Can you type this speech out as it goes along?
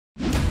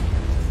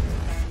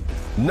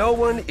No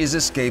one is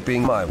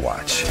escaping my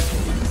watch.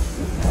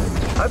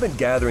 I've been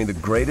gathering the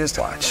greatest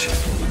watch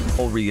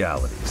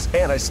realities,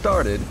 and I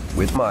started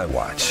with my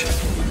watch.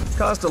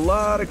 Cost a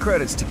lot of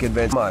credits to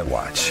convince my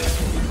watch.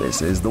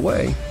 This is the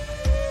way.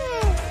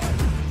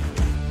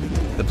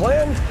 The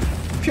plan?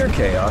 Pure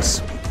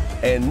chaos.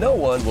 And no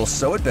one will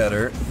sew it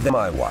better than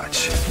my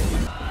watch.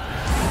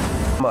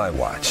 My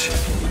watch.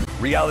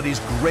 Reality's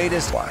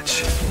greatest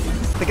watch.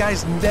 The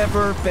guy's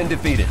never been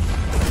defeated.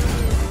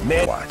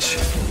 Man watch.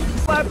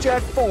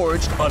 Flapjack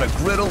forged on a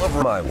griddle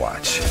of my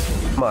watch.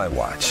 My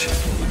watch.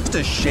 Just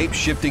a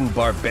shape-shifting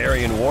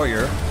barbarian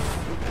warrior.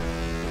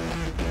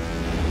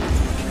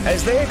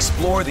 As they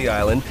explore the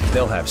island,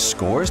 they'll have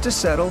scores to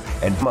settle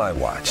and my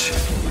watch.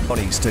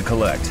 Monies to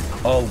collect,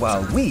 all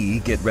while we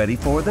get ready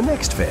for the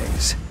next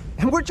phase.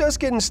 And we're just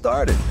getting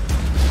started.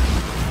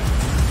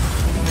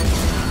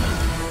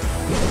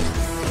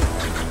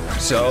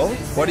 So,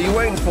 what are you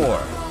waiting for?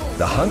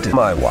 The hunt is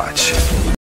my watch.